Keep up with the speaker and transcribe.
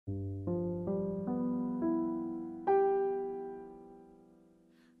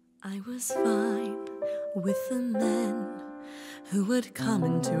was fine with the men who would come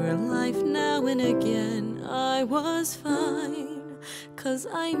into her life now and again. I was fine, 'cause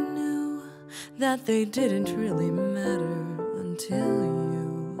I knew that they didn't really matter until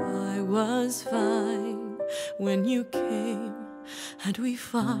you. I was fine when you came, and we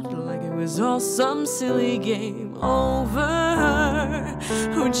fought like it was all some silly game over her.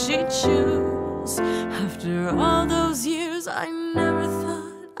 Who'd she choose? After all those years, I never thought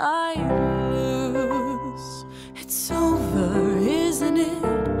I'd lose. It's over, isn't it?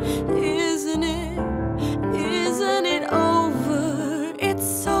 Isn't it? Isn't it over?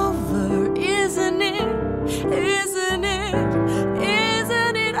 It's over, isn't it? Isn't it?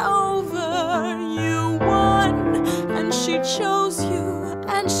 Isn't it over? You won, and she chose you,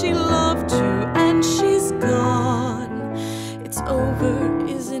 and she loved you, and she's gone. It's over,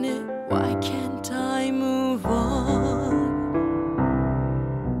 isn't it? Why can't I move on?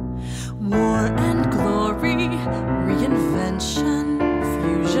 War and glory, reinvention,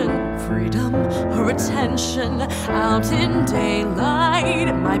 fusion, freedom, or attention. Out in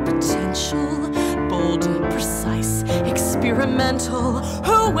daylight, my potential, bold, precise, experimental.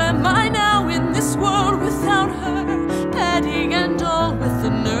 Who am I now in this world without her? Petty and dull, with the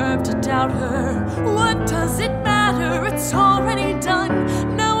nerve to doubt her. What does it matter? It's already done.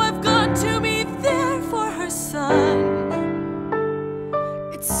 Now I've got to be there for her son.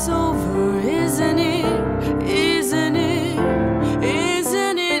 It's over, isn't it? Isn't it?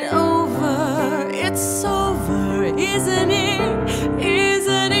 Isn't it over? It's over, isn't it?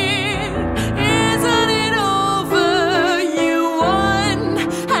 Isn't it? Isn't it over? You won,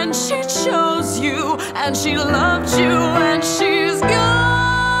 and she chose you, and she loved you,